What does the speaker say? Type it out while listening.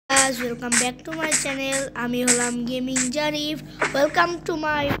guys, welcome back to my channel. আমি হলাম gaming Zarif. Welcome to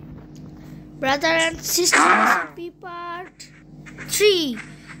my brother and sister recipe part 3.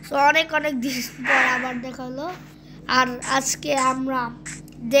 So অনেক দিন পর আবার দেখা হলো আর আজকে আমরা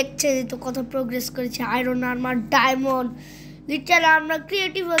দেখতে তো কত প্রোগ্রেস করেছি. আয়রন আর্মার, ডায়মন্ড, লিটারালি আমরা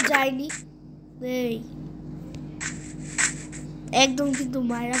ক্রিয়েটিভও যাইনি. এই একদম কিন্তু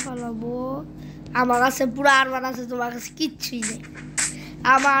মাইরা ফেলাবো. আমার কাছে পুরো আর্মার আছে, তোমার কাছে কিচ্ছুই নেই.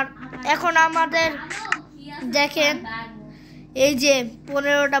 আমার এখন আমাদের দেখেন এই যে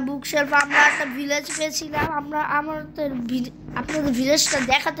 15টা বুক শেলফ, আমরা একটা ভিলেজ পেয়েছিলাম. আমরা আপনাদের ভিলেজটা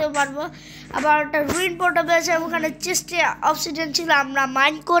দেখাতেও পারবো. আবার একটা রুইন পোর্টও পেয়েছিলাম, ওখানে চেস্টে অক্সিজেন ছিল. আমরা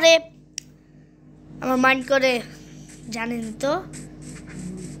মাইন্ড করে জানেন তো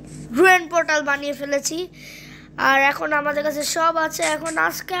রুইন পোর্টাল বানিয়ে ফেলেছি. আর এখন আমাদের কাছে সব আছে. এখন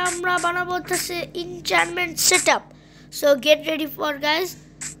আজকে আমরা বানাবো হচ্ছে enchantment setup. So get ready for guys.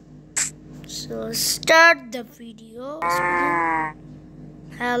 So start the video.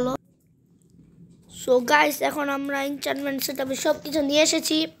 Hello. So guys, এখন আমরা এনচ্যান্টমেন্ট সেটআপে সব কিছু নিয়ে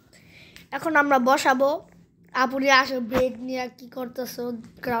এসেছি. এখন আমরা বসাবো. আপনি আসো ব্রেড নিয়ে কি করতেছো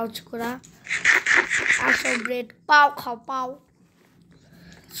ক্রাউচ করা. আসো ব্রেড পাও, খাও পাও.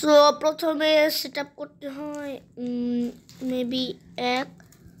 সো প্রথমে সেটআপ করতে হয় মেবি 1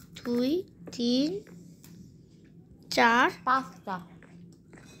 2 3 4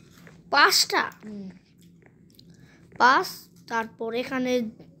 5টা 5. তারপর এখানে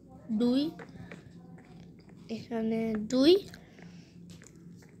 2, এখানে 2.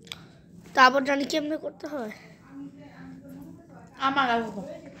 তারপর জানি কেমনে করতে হয়. আমার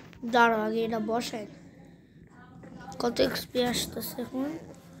দাঁড়াও আগে এটা বসাই. কত এক্সপি আসতেছে এখন?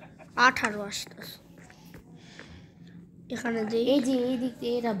 18 আসতেছে. এখানে দিই. এই যে এই দিক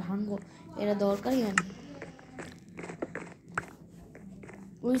থেকে এটা ভাঙবো, এটা দরকারই হয় না.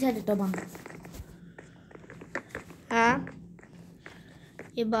 ওই সাইডটা ভাঙবো. হ্যাঁ,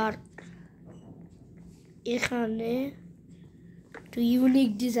 এবার এখানে একটু ইউনিক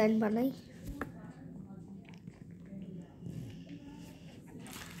ডিজাইন বানাই.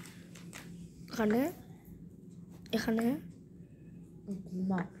 এখানে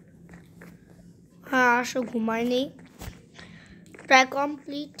ঘুমাও. হ্যাঁ আসো, ঘুমাই নেই. প্রায়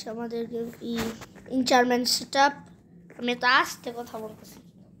কমপ্লিট আমাদের এনচ্যান্টমেন্ট সেটআপ. আমি তো আস্তে কথা বলতেছি.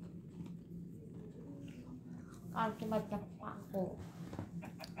 আর তোমার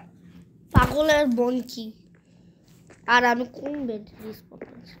পাগলের বোন কি. আর আমি কোন বেড রিস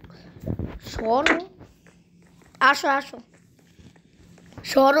করতেছি. সরো আসো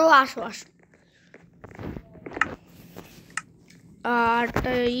সরো আসো. আর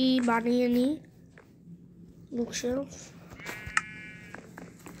বানিয়ে নি বুকশেলফ.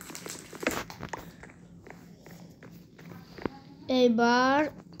 এবার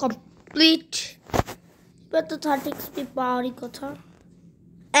কমপ্লিট. এবার তো 30 এক্সপি পাওয়ারই কথা.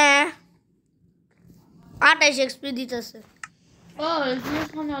 28 এক্সপি দিতেছে. ও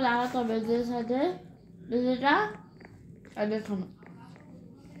এখানে লাগাতে হবে যে সাইডে যেটা এখানে.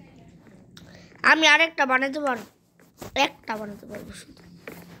 আমি আরেকটা বানাতে পারবো, শুধু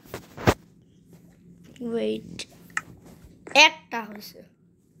ওয়েট. একটা হয়েছে.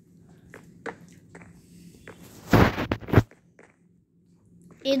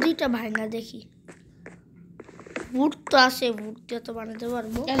 এই দুইটা ভাঙা দেখি. উড তো আছে, উড দিয়ে তো বানাতে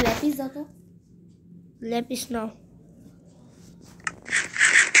পারবো. ল্যাপিস দাও তো. ল্যাপিস নাও.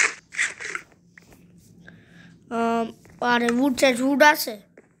 আরে উড আছে?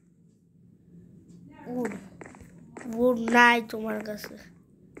 উড নাই তোমার কাছে?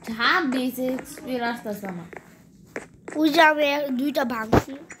 ঝাঁপ দিয়েছে এক্সপিরিয়েন্স আসতেছে আমার. ওই যে আমি 2টা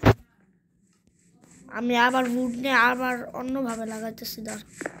ভাঙছি. আমি আবার উড নিয়ে আবার অন্যভাবে লাগাইতেছি.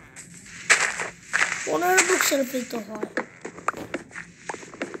 15 বুক শেলফে তো হয়.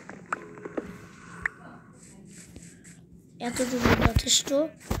 এতটুকু যথেষ্ট.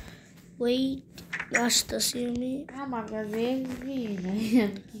 ওয়েট আসতেছি আমি. আমার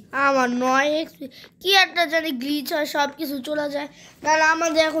 9 এক্সপি. কি একটা জানি গ্লিচ হয়, সব কিছু চলে যায়. তাহলে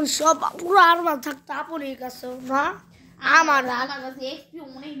আমাদের এখন সব পুরো আর্মার থাকতো আপনার কাছে না? আমার কাছে এক্সপি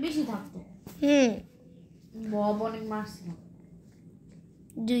অনেক বেশি থাকতো. অনেক মারছিল.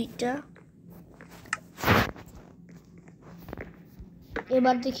 2টা.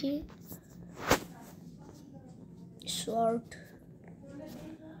 এবার দেখি শর্ট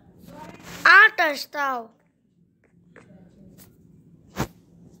 28 তাও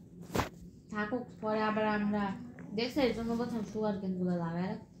থাকুক. পরে আবার আমরা দেখছি এর জন্য কোথাও সুগার কেন গুলো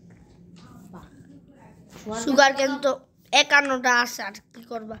লাগায়. সুগার কেন তো 51টা আছে. আর কি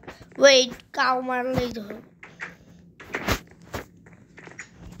করবা, ওয়েট কাউ মারলেই তো হবে.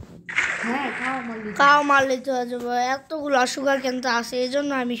 কাও কাও মারলি মারলে তো হয়ে যাবে। এতগুলো সুগার কেন তো আছে, এই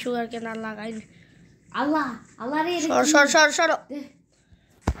জন্য আমি সুগার কেন আর লাগাইনি। আল্লাহ আল্লাহ রে সর সর সর সর।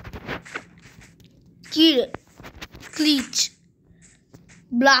 কি রে ক্লিচ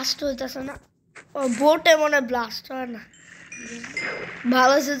ব্লাস্ট হইতেছে না? ও বোটে মনে ব্লাস্ট হয় না।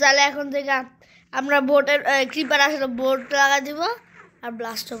 ভালো আছে, তাহলে এখন থেকে আমরা বোটের ক্রিপার আসলে বোট লাগাই দিব আর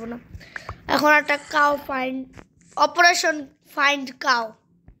ব্লাস্ট হবো না। এখন একটা cow find, operation find cow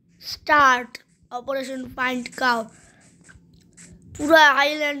start. Operation find cow, পুরো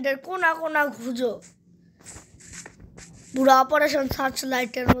আইল্যান্ডের কোনা কোনা খুঁজো, পুরো অপারেশন সার্চ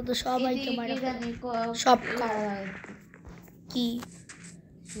লাইটের মতো সবাইকে মারা সব কাউ। কি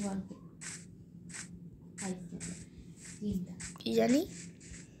কি জানি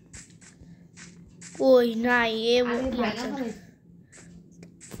কই নাই এ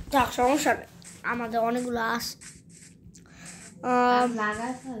যাক, সমস্যা নেই, আমাদের অনেকগুলো আছে।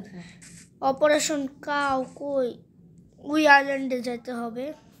 অপারেশন কাউ কই? উই আইল্যান্ডে যেতে হবে,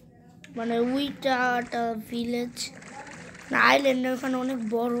 মানে উইটা একটা ভিলেজ না আইল্যান্ড, ওখানে অনেক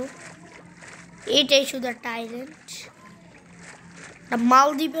বড়। এইটাই শুধু একটা আইল্যান্ড,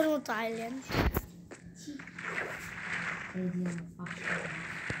 মালদ্বীপের মতো আইল্যান্ড।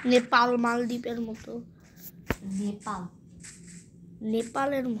 নেপাল মালদ্বীপের মতো,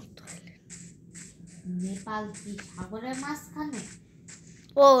 নেপালের মতো। নেপাল কি সাগরের মাঝখানে?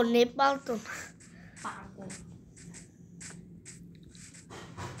 ও নেপাল তো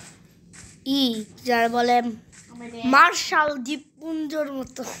যার বলে মার্শাল দ্বীপপুঞ্জর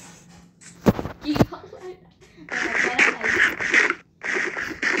মতো। কি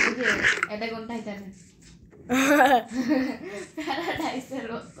এটা কোনটাই জানে প্যারাডাইসের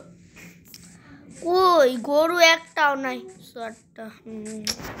মতো। কই গরু একটাও নাই, একটা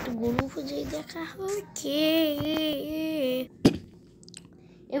গরু খুঁজেই দেখা হচ্ছে।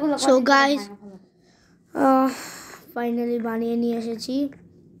 এগুলো সো গাইস ফাইনালি বানিয়ে নিয়ে এসেছি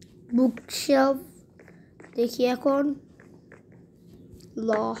বুক শেলফ। দেখি এখন ল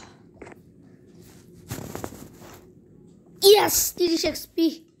ইয়েস 30 এক্সপি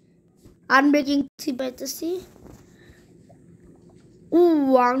আনব্রেকিং 3 পাইতেছি।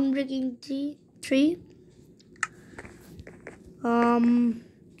 আনব্রেকিং 3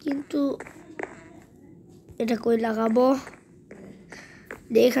 কিন্তু এটা কই লাগাবো?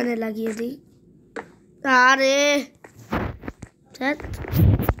 এখানে লাগিয়ে দিই। আরে থাক,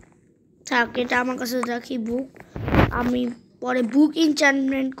 এটা আমার কাছে রাখি। বুক আমি পরে বুক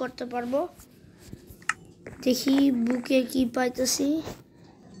এনচ্যান্টমেন্ট করতে পারবো। দেখি বুকে কি পাইতেছি।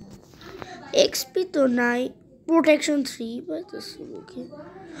 এক্সপি তো নাই, প্রোটেকশন 3 পাইতেছি বুকে।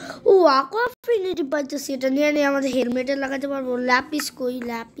 aqua affinity পাইতেছি, এটা নিয়ে নিয়ে আমাদের হেলমেটে লাগাতে পারবো। ল্যাপিস কই?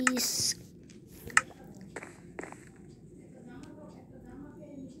 ল্যাপিস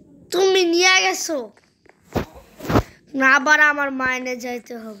তুমি নিয়ে গেছো না? আবার আমার মাইনে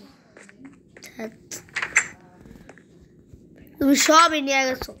যাইতে হবে। তুমি সবই নিয়ে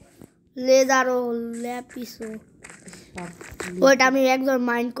গেছো, লেদারও ল্যাপিসও। ওইটা আমি একদম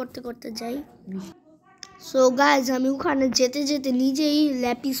মাইন্ড করতে করতে যাই। সো গাইজ আমি ওখানে যেতে যেতে নিজেই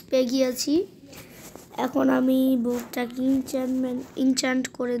ল্যাপিস পেয়ে গিয়েছি। এখন আমি বুকটাকে ইনচ্যান্ট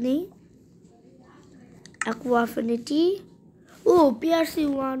করে নিই। aqua affinity পিয়ার্সিং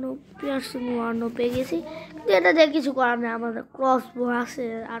 1 পেয়ে গেছি। কিন্তু এটা দিয়ে কিছু করার নেই, আমাদের ক্রসবো আছে।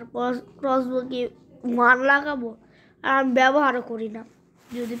 আর ক্রসবো কি 1 লাগাবো? আর আমি ব্যবহারও করি না।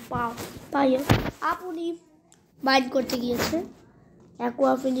 যদি পাই আপনি বাইন্ড করতে গিয়েছে। aqua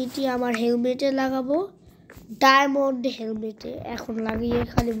affinity আমার হেলমেটে লাগাবো, ডায়মন্ড হেলমেটে। এখন লাগিয়ে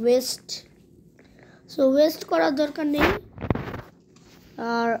খালি ওয়েস্ট, সো ওয়েস্ট করার দরকার নেই।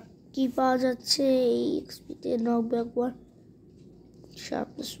 আর কি পাওয়া যাচ্ছে এই এক্সপিতে? নকব্যাক 1,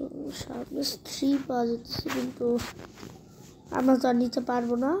 শার্পনেস 3 পাওয়া যাচ্ছে, কিন্তু আমরা তো আর নিতে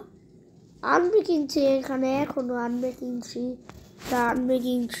পারবো না। আনব্রেকিং 3 এখানে এখনো আনব্রেকিং 3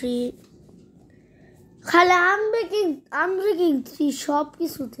 খালি আনব্রেকিং 3 সব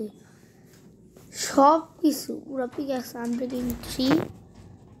কিছুতে, সব কিছু পুরো পিক্যাক্স আনব্রেকিং 3।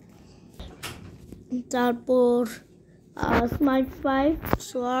 তারপর স্মাইট 5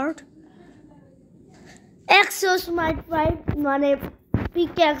 সোয়ার্ড, এক্সো স্মাইট 5 মানে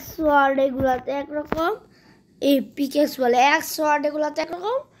পিক্যাক্স সোয়ার্ড এগুলাতে একরকম, এই পিক্যাক্স বলে এক্স সোয়ার্ড এগুলাতে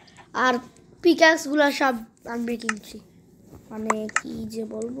একরকম, আর পিক্যাক্সগুলো সব আনব্রেকিং 3। মানে কি যে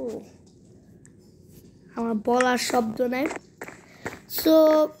বলবো, আমার বলার শব্দ নাই। সো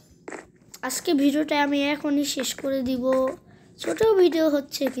আজকে ভিডিওটা আমি এখনই শেষ করে দিব। ছোট ভিডিও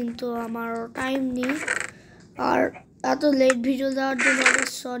হচ্ছে কিন্তু আমার টাইম নেই, আর এত লেট ভিডিও দেওয়ার জন্য অনেক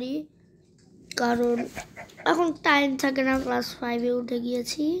সরি, কারণ এখন টাইম থাকে না। ক্লাস 5-এ উঠে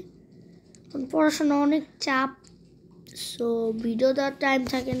গিয়েছি, পড়াশোনা অনেক চাপ, সো ভিডিও দেওয়ার টাইম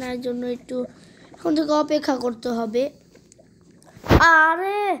থাকে না, এর জন্য একটু এখন থেকে অপেক্ষা করতে হবে।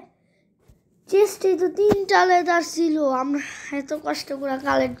 আরে চেষ্টা তো 3টা লেদার ছিল, আমরা এত কষ্ট করে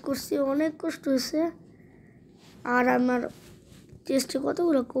কালেক্ট করছি, অনেক কষ্ট হয়েছে। আর আমার চেষ্টা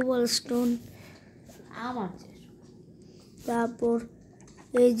কতগুলো কোবাল স্টোন, আমার তারপর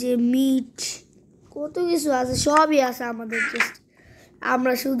এই যে মিট, কত কিছু আছে, সবই আছে আমাদের চেষ্টা।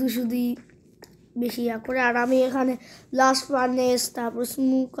 আমরা শুধুই বেশি করে। আর আমি এখানে লাস্ট ফার্নেস, তারপর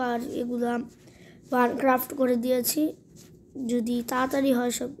স্মোকার, এগুলা ক্রাফট করে দিয়েছি, যদি তাড়াতাড়ি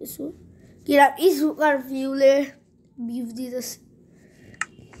হয় সব কিছু। কিরা স্মোকার ফিউলে বিফ দিতেছে।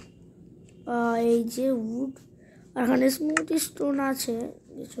 এই যে উড, আর এখানে স্মুথ স্টোন আছে,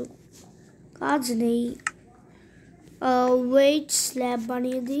 কিছু কাজ নেই। ওয়েট স্ল্যাব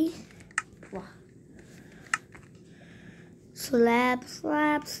বানিয়ে দিই। স্ল্যাব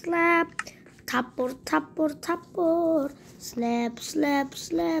স্ল্যাব স্ল্যাব, থাপ্পড় থাপ্পড় থাপ্পড়, slab slab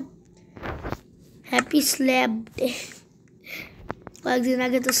slab. Happy slab day. কয়েকদিন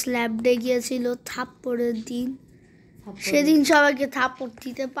আগে তো স্ল্যাব ডে গিয়েছিল, থাপ্পড়ের দিন। সেদিন সবাইকে থাপ্পড়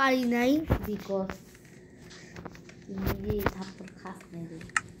দিতে পারি নাই, বিকজ তুমি থাপ্পড় খাস না রে।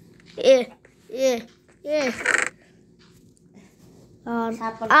 এ এ এ আর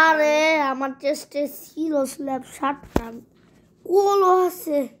আরে আমার চেস্টে ছিল স্ল্যাব 7টা, কোলও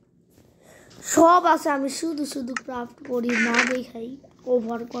আছে, সব আছে। আমি শুধু ক্রাফট করি, না দেখাই,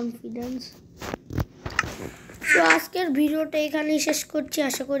 ওভার কনফিডেন্স। তো আজকের ভিডিওটা এখানেই শেষ করছি।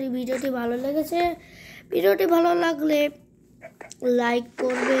 আশা করি ভিডিওটি ভালো লেগেছে। ভিডিওটি ভালো লাগলে লাইক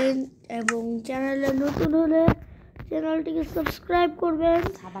করবেন এবং চ্যানেলে নতুন হলে চ্যানেলটিকে সাবস্ক্রাইব করবেন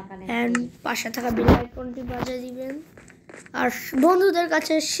অ্যান্ড পাশে থাকা বেল আইকনটি বাজিয়ে দিবেন। আর বন্ধুদের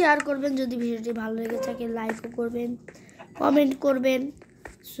কাছে শেয়ার করবেন যদি ভিডিওটি ভালো লেগে থাকে, লাইকও করবেন, কমেন্ট করবেন।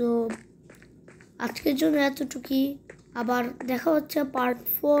 সো আজকের জন্য এতটুকুই, আবার দেখা হচ্ছে part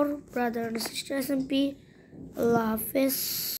 4 brother and sister SMP। আল্লাহ হাফেজ।